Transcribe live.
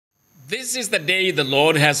This is the day the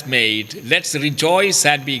Lord has made. Let's rejoice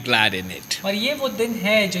and be glad in it. और ये वो दिन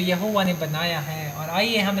है जो यहोवा ने बनाया है और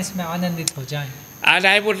आइए हम इसमें आनंदित हो जाएं. And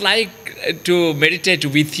I would like to meditate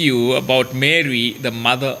with you about Mary, the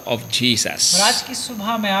mother of Jesus. और आज की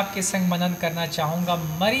सुबह मैं आपके संग मनन करना चाहूँगा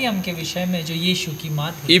मरियम के विषय में जो यीशु की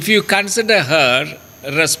माँ थी. If you consider her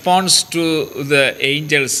response to the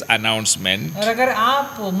angel's announcement, और अगर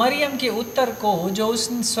आप मरियम के उत्तर को जो उस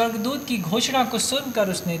स्वर्गदूत की घोषणा को सुनकर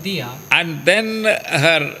उसने दिया, and then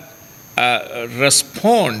her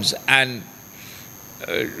response and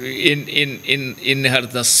in her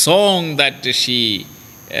the song that she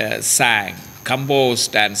sang,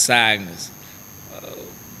 composed and sang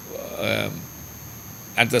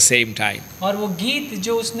at the same time. और वो गीत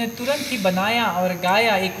जो उसने तुरंत ही बनाया और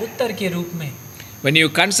गाया एक उत्तर के रूप में. When you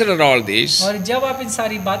consider all this, और जब आप इन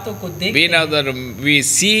सारी बातों को देखते we know हैं, that we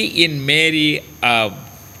see in Mary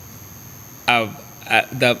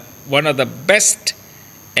the one of the best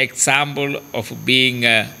example of being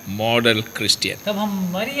a model Christian. तब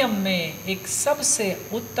हम मरियम में एक सबसे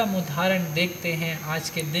उत्तम उदाहरण देखते हैं आज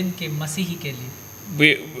के दिन के मसीही के लिए.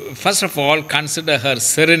 We first of all consider her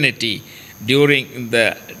serenity during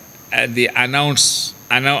the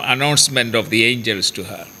announcement of the angels to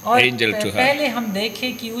her. Angel to her. पहले हम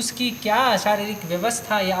देखें कि उसकी क्या शारीरिक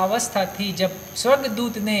व्यवस्था या अवस्था थी जब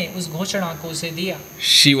स्वर्गदूत ने उस घोषणा को उसे दिया.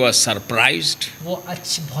 She was surprised. वो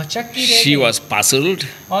भौचक्की रह She गई was puzzled.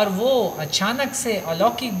 और वो अचानक से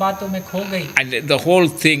अलौकिक बातों में खो गई. And the whole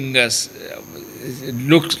thing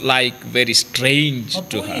looked like very strange और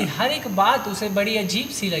to पूरी her. हर एक बात उसे बड़ी अजीब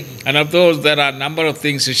सी लगी. And of those, there are a number of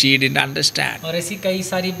things she didn't understand. और ऐसी कई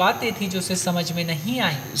सारी बातें थी जो उसे समझ में नहीं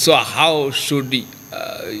आई. So how should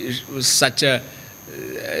such a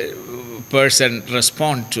person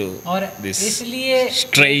respond to और this इसलिए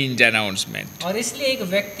strange announcement? और इसलिए एक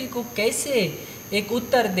व्यक्ति को कैसे एक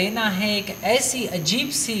उत्तर देना है एक ऐसी अजीब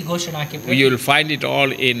सी घोषणा के प्रति. You will find it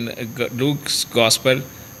all in Luke's Gospel,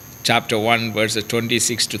 chapter 1, verses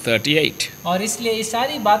 26 to 38. और इसलिए इस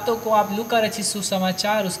सारी बातों को आप लूका रचित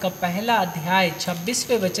सुसमाचार उसका पहला अध्याय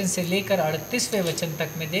 26वें वचन से लेकर 38वें वचन तक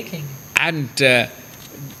में देखेंगे. And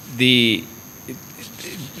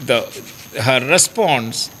her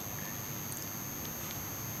response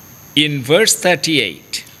in verse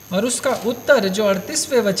 38 और उसका उत्तर जो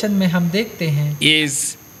 38वें वचन में हम देखते हैं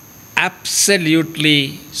is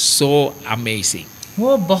absolutely so amazing.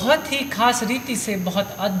 वो बहुत ही खास रीति से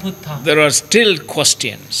बहुत अद्भुत था. There are still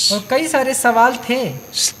questions, और कई सारे सवाल थे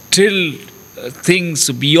still things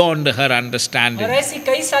beyond her understanding. और ऐसी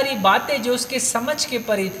कई सारी बातें जो उसके समझ के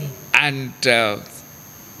परे थी. And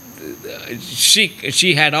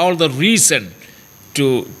she had all the reason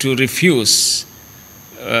to refuse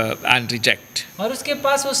and reject. और उसके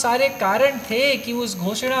पास वो सारे कारण थे कि उस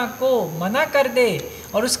घोषणा को मना कर दे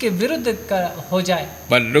और उसके विरुद्ध हो जाए.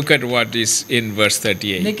 But look at what is in verse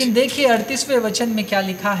 38. लेकिन देखिए 38वें वचन में क्या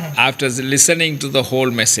लिखा है. After listening to the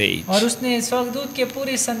whole message, और उसने स्वर्गदूत के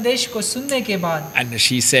पूरे संदेश को सुनने के बाद and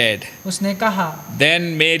she said, उसने कहा,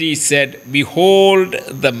 Then Mary said, Behold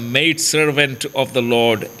the maidservant of the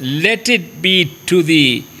Lord, let it be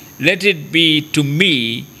to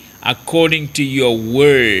me according to your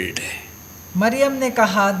word. Maryam ने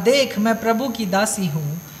कहा, देख मैं प्रभु की दासी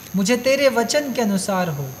हूँ, मुझे तेरे वचन के अनुसार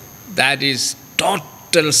हो. That is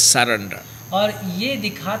total surrender. और ये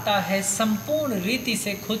दिखाता है संपूर्ण रीति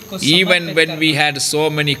से खुद को Even समर्पित when we करना. had so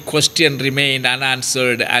many questions remained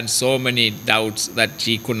unanswered and so many doubts that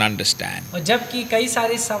she couldn't understand. और जबकि कई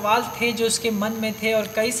सारे सवाल थे जो उसके मन में थे और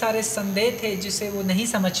कई सारे संदेह थे जिसे वो नहीं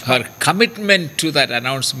समझ Her pi. commitment to that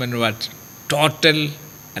announcement was total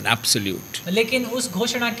and absolute. लेकिन उस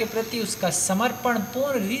घोषणा के प्रति उसका समर्पण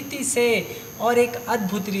पूर्ण रीति से और एक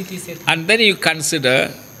अद्भुत रीति से था. And then you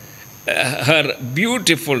consider her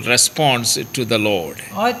beautiful response to the Lord.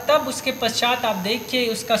 और तब उसके पश्चात आप देखिए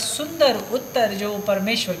उसका सुंदर उत्तर जो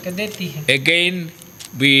परमेश्वर के देती है. Again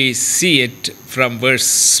we see it from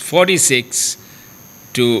verse 46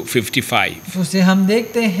 to 55. उसे हम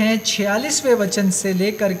देखते हैं 46वें वचन से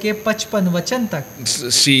लेकर के 55 वचन तक.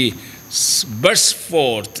 She bursts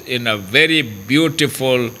forth in a very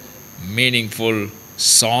beautiful, meaningful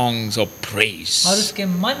songs of praise. और उसके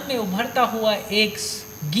मन में उभरता हुआ एक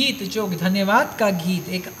गीत जो धन्यवाद का गीत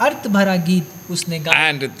एक अर्थ भरा गीत उसने गाया.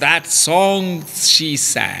 And that song she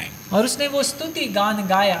sang और उसने वो स्तुति गान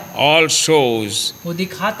गाया. all shows वो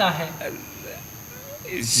दिखाता है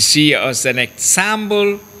she was an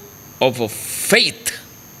example of a faith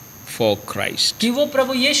for Christ, कि वो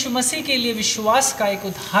प्रभु यीशु मसीह के लिए विश्वास का एक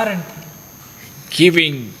उदाहरण थी.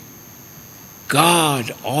 giving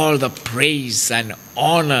God all the praise and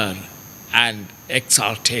honor and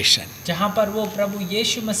exaltation. जहाँ पर वो प्रभु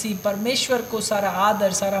यीशु मसीह परमेश्वर को सारा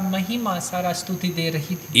आदर, सारा महिमा, सारा स्तुति दे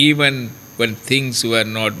रही थी, Even when things were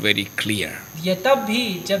not very clear, ये तब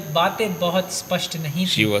भी जब बातें बहुत स्पष्ट नहीं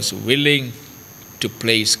she थी, was willing to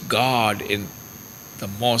place God in the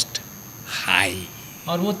most high.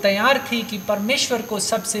 और वो तैयार थी कि परमेश्वर को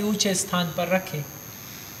सबसे ऊंचे स्थान पर रखे।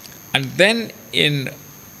 And then in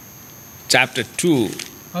chapter 2,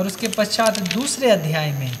 और उसके पश्चात दूसरे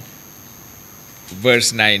अध्याय में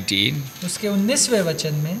verse 19, उसके 19वें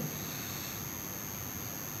वचन में,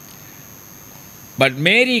 but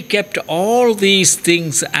Mary kept all these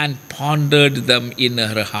things and pondered them in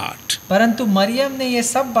her heart. परंतु मरियम ने ये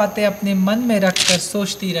सब बातें अपने मन में रखकर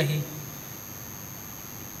सोचती रही।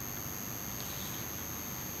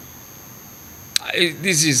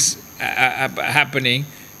 This is happening.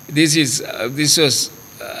 This was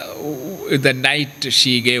the night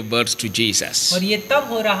she gave birth to Jesus. और ये तब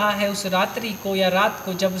हो रहा है उस रात्रि को या रात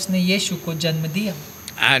को जब उसने यीशु को जन्म दिया।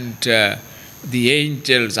 And the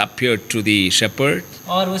angels appeared to the shepherd.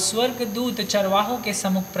 और वो स्वर्गदूत चरवाहों के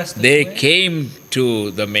सम्मुख प्रस्तुत They हुए, came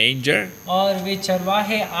to the manger और वे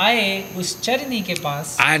चरवाहे आए उस चरनी के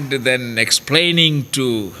पास, and then explaining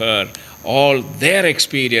to her all their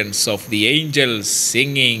experience of the angels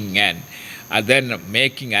singing and then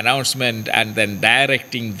making announcement and then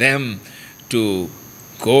directing them to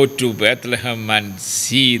go to Bethlehem and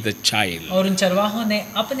see the child. और उन चरवाहों ने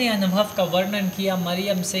अपने अनुभव का वर्णन किया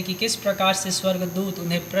मरियम से कि किस प्रकार से स्वर्गदूत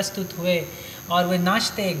उन्हें प्रस्तुत हुए और वे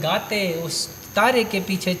नाचते गाते उस तारे के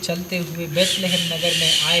पीछे चलते हुए बेथलेहम नगर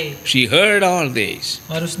में आए। She heard all this.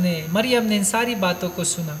 और उसने मरियम ने इन सारी बातों को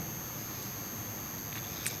सुना।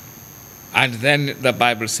 And then the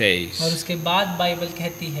Bible says, और उसके बाद बाइबल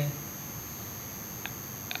कहती है,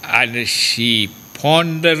 and she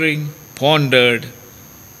pondered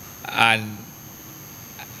and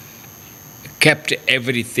kept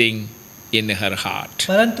everything in her heart.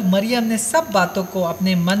 परंतु मरियम ने सब बातों को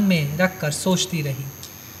अपने मन में रखकर सोचती रही।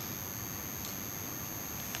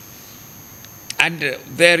 And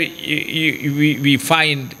there we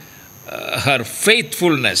find her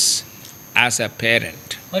faithfulness as a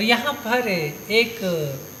parent. और यहाँ पर एक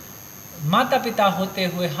माता पिता होते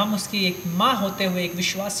हुए हम उसकी एक माँ होते हुए एक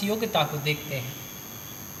विश्वास योग्यता को देखते हैं।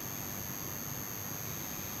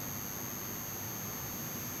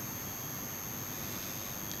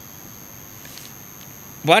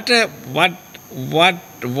 What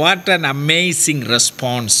an amazing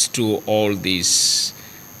response to all these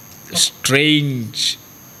strange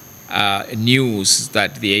news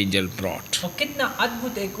that the angel brought. और कितना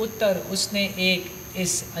अद्भुत एक उत्तर उसने एक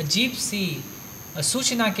इस अजीब सी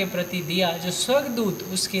सूचना के प्रति दिया जो स्वर्गदूत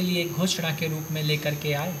उसके लिए घोषणा के रूप में लेकर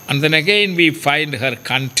के आए। And then again we find her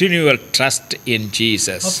continual trust in और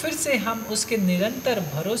Jesus. फिर से हम उसके निरंतर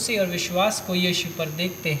भरोसे और विश्वास को यीशु पर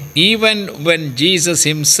देखते हैं। Even when Jesus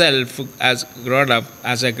himself, as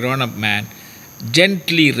a grown-up man,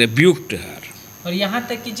 gently rebuked her. और यहाँ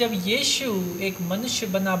तक कि जब यीशु एक मनुष्य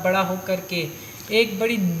बना बड़ा होकर के एक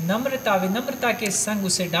बड़ी विनम्रता के संग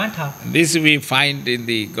उसे डांटा। This we find in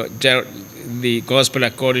the Gospel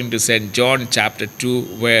according to St. John chapter 2,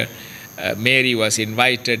 where Mary was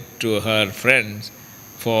invited to her friends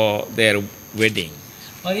for their wedding.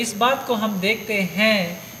 और इस बात को हम देखते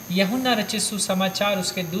हैं यूहन्ना रचित सुसमाचार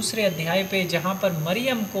उसके दूसरे अध्याय पे, जहाँ पर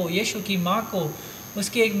मरियम को यीशु की माँ को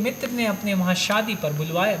उसके एक मित्र ने अपने वहाँ शादी पर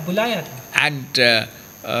बुलाया था। And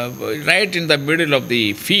right in the middle of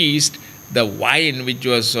the feast, the wine, which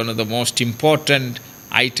was one of the most important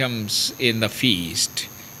items in the feast,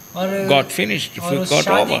 got finished, और उस got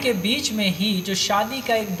शादी over. के बीच में ही जो शादी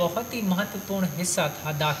का एक बहुत ही महत्वपूर्ण हिस्सा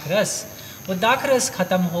था दाखरस, वो दाखरस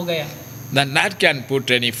खत्म हो गया। Then that can put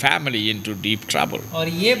any family into deep trouble. और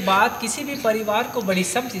ये बात किसी भी परिवार को बड़ी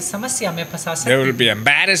समस्या में फंसा सकती There है। will be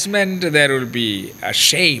embarrassment, there will be a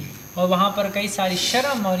shame. और वहाँ पर कई सारी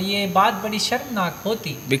शर्म और ये बात बड़ी शर्मनाक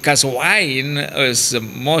होती। Because wine is the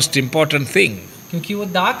most important thing. क्योंकि वो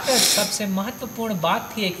दाखरस सबसे महत्वपूर्ण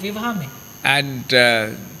बात थी एक विवाह में।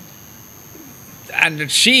 And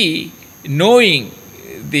she, knowing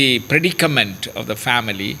the predicament of the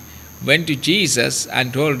family, went to Jesus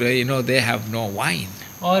and told her, they have no wine.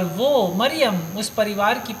 और वो मरियम उस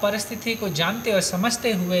परिवार की परिस्थिति को जानते और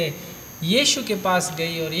समझते हुए यीशु के पास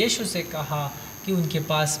गई और यीशु से कहा कि उनके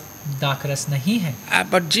पास दाखरस नहीं है।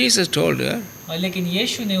 But Jesus told her, और लेकिन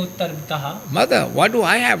यीशु ने उत्तर कहा, Mother, what do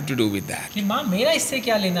I have to do with that? कि माँ मेरा इससे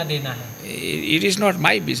क्या लेना देना है? It is not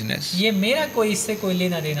my business. ये मेरा कोई इससे कोई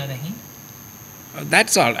लेना देना नहीं।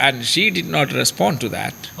 That's all. And she did not respond to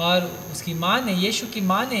that. और उसकी माँ ने, यीशु की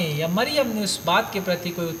माँ ने या मरियम ने उस बात के प्रति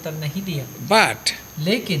कोई उत्तर नहीं दिया। But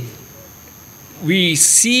लेकिन we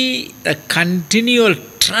see the continual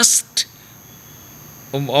trust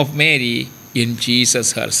of Mary in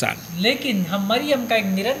Jesus, her son. लेकिन हम मरियम का एक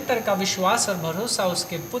निरंतर का विश्वास और भरोसा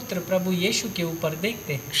उसके पुत्र प्रभु यीशु के ऊपर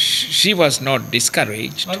देखते हैं। She was not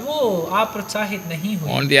discouraged. और वो अप्रोत्साहित नहीं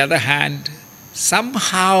हुई। On the other hand,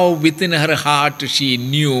 somehow within her heart she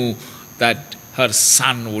knew that her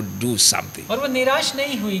son would do something. और वो निराश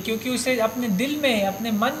नहीं हुई क्योंकि उसे अपने दिल में,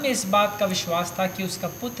 अपने मन में इस बात का विश्वास था कि उसका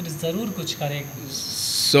पुत्र जरूर कुछ करेगा।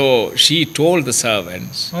 So she told the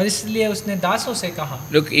servants, और इसलिए उसने दासों से कहा,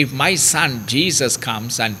 look, if my son Jesus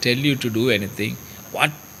comes and tell you to do anything,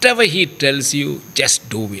 whatever he tells you, just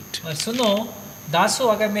do it. और सुनो दासों,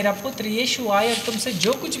 अगर मेरा पुत्र यीशु आए और तुमसे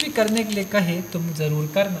जो कुछ भी करने के लिए कहे तुम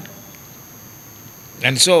जरूर करना।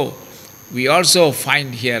 And so we also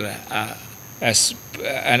find here as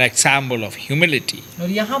an example of humility. और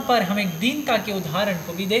यहाँ पर हम एक दीनता के उदाहरण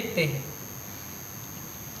को भी देखते हैं।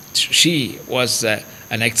 She was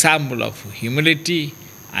an example of humility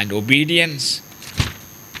and obedience.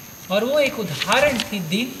 और वो एक उदाहरण थी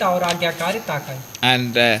दीनता और आज्ञाकारिता का।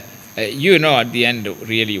 And you know at the end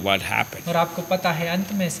really what happened. और आपको पता है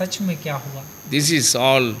अंत में सच में क्या हुआ। This is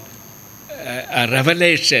all a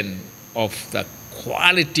revelation of the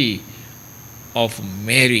quality of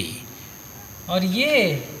Mary. और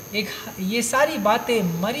ये सारी बातें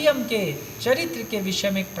मरियम के चरित्र के विषय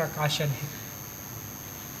में एक प्रकाशन है।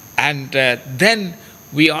 And then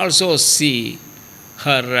we also see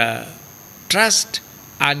her trust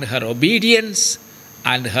and her obedience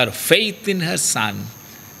and her faith in her son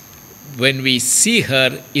when we see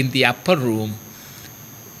her in the upper room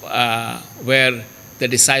where the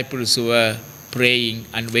disciples were praying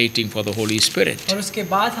and waiting for the Holy Spirit. और उसके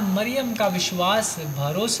बाद हम मरियम का विश्वास,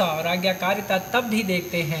 भरोसा और आज्ञाकारिता तब भी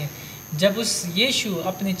देखते हैं जब उस यीशु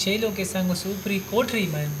अपने चेलों के संग उस ऊपरी कोठरी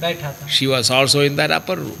में बैठा था। She was also in that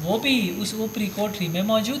upper room. वो भी उस ऊपरी कोठरी में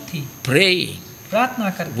मौजूद थी। Praying. प्रार्थना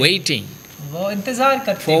करते। Waiting. वो इंतजार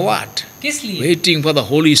करते। For what? किस लिए? Waiting for the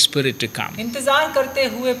Holy Spirit to come. इंतजार करते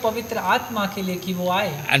हुए पवित्र आत्मा के लिए कि वो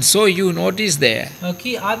आए। And so you notice there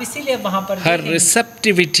कि आप इसीलिए वहाँ पर her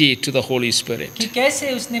receptivity to the Holy Spirit. कि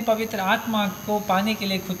कैसे उसने पवित्र आत्मा को पाने के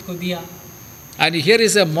लिए खुद को दिया। And here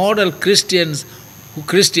is a model Christian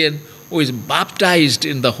who is baptized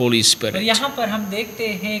in the Holy और Spirit. यहाँ पर हम देखते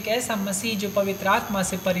हैं एक ऐसा मसीह जो पवित्र आत्मा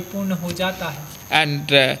से परिपूर्ण हो जाता है।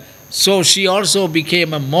 And so she also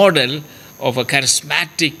became a model of a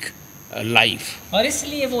charismatic life. और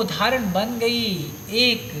इसलिए वो उदाहरण बन गई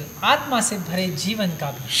एक आत्मा से भरे जीवन का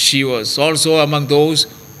भी। She was also among those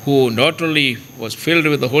who not only was filled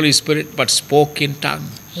with the Holy Spirit but spoke in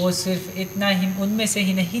tongues. वो सिर्फ इतना ही उनमें से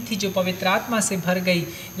ही नहीं थी जो पवित्र आत्मा से भर गई,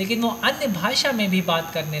 लेकिन वो अन्य भाषा में भी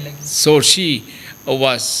बात करने लगी। So she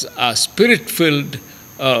was a spirit-filled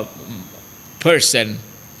person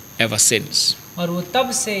ever since. और वो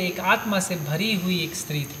तब से एक आत्मा से भरी हुई एक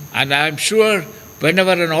स्त्री थी। And I am sure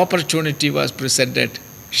whenever an opportunity was presented,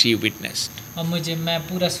 she witnessed. और मैं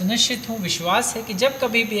पूरा सुनिश्चित हूँ, विश्वास है कि जब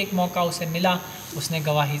कभी भी एक मौका उसे मिला उसने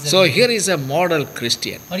गवाही ज़रूर दी। So here is a model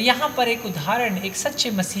Christian. और यहाँ पर एक उदाहरण, एक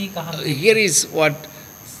सच्चे मसीह का हम। Here is what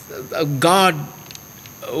God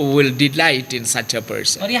will delight in such a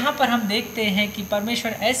person. और यहाँ पर हम देखते हैं कि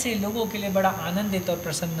परमेश्वर ऐसे लोगों के लिए बड़ा आनंदित और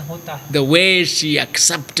प्रसन्न होता है। The way she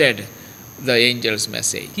accepted the angel's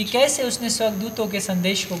message. कि कैसे उसने स्वर्गदूतों के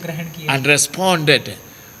संदेश को ग्रहण किया। And responded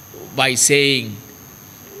by saying,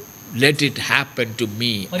 let it happen to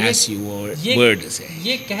me as your word says.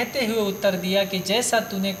 ये कहते हुए उत्तर दिया कि जैसा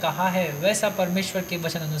तूने कहा है वैसा परमेश्वर के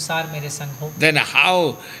वचन अनुसार मेरे संग हो। Then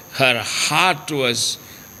how her heart was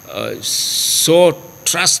so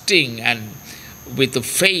trusting and with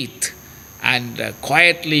faith and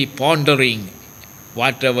quietly pondering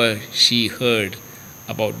whatever she heard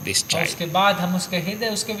about this और child. उसके बाद हम उसके हृदय,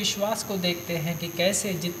 उसके विश्वास को देखते हैं कि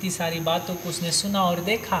कैसे जितनी सारी बातों को उसने सुना और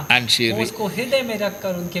देखा, वो उसको हृदय में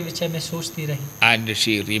रखकर उनके विषय में सोचती रही। And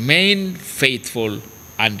she remained faithful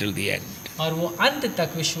until the end. और वो अंत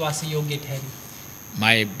तक विश्वास योग्य ठहरी।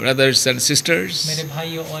 My brothers and sisters, मेरे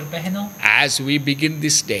भाइयों और बहनों, as we begin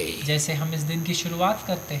this day, जैसे हम इस दिन की शुरुआत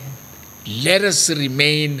करते हैं, let us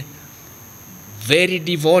remain very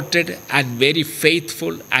devoted and very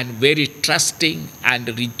faithful and very trusting and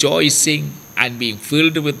rejoicing and being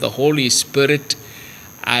filled with the Holy Spirit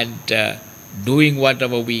and doing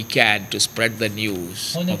whatever we can to spread the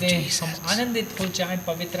news of Jesus. हम आनंदित हो जाएं,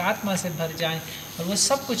 पवित्र आत्मा से भर जाएं और वो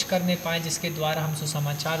सब कुछ करने पाएं जिसके द्वारा हम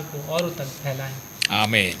सुसमाचार को औरों तक फैलाएं।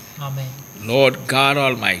 Amen. आमीन। Lord God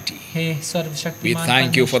Almighty, hey we सर्वशक्तिमान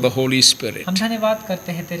thank you for the Holy Spirit हम धन्यवाद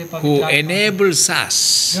करते हैं तेरे who पवित्र आत्मा enables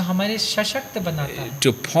us जो हमारे सशक्त बनाता है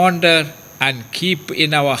to ponder and keep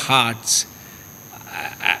in our hearts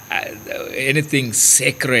anything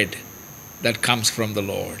sacred that comes from the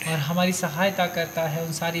Lord. और हमारी सहायता करता है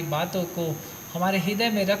उन सारी बातों को हमारे हृदय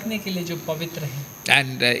में रखने के लिए जो पवित्र है।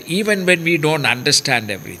 And even when we don't understand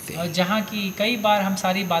everything, और जहाँ की कई बार हम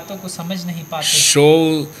सारी बातों को समझ नहीं पाते,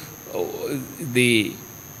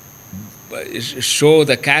 show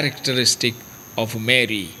the characteristic of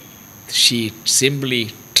Mary. She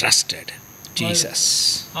simply trusted Jesus.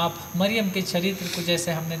 आप मरियम के चरित्र को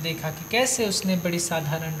जैसे हमने देखा कि कैसे उसने बड़ी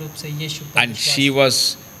साधारण रूप से यीशु पर And she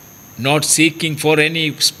was not seeking for any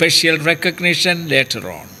special recognition later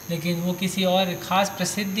on. लेकिन वो किसी और खास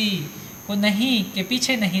प्रसिद्धि को नहीं के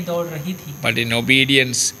पीछे नहीं दौड़ रही थी, But in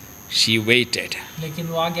obedience she waited. लेकिन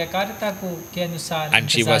वो आज्ञाकारिता को के अनुसार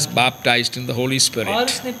And she was baptized in the Holy और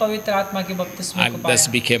Spirit. उसने पवित्र आत्मा के बपतिस्मा को And thus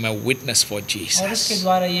पाया became a witness for और उसके Jesus.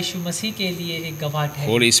 द्वारा यीशु मसीह के लिए एक गवाह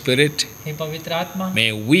ठहरी। Holy Spirit, हे पवित्र आत्मा,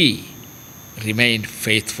 may we remain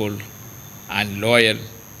faithful and loyal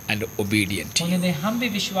and obedient to you. उन्हें हम भी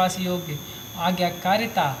विश्वास योग्य,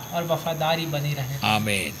 आज्ञाकारिता और वफादारी बने रहें।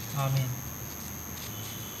 Amen. आमीन।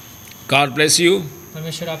 God bless you.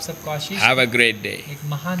 परमेश्वर आप सबको आशीष Have a great day. एक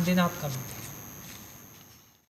महान दिन आपका भी।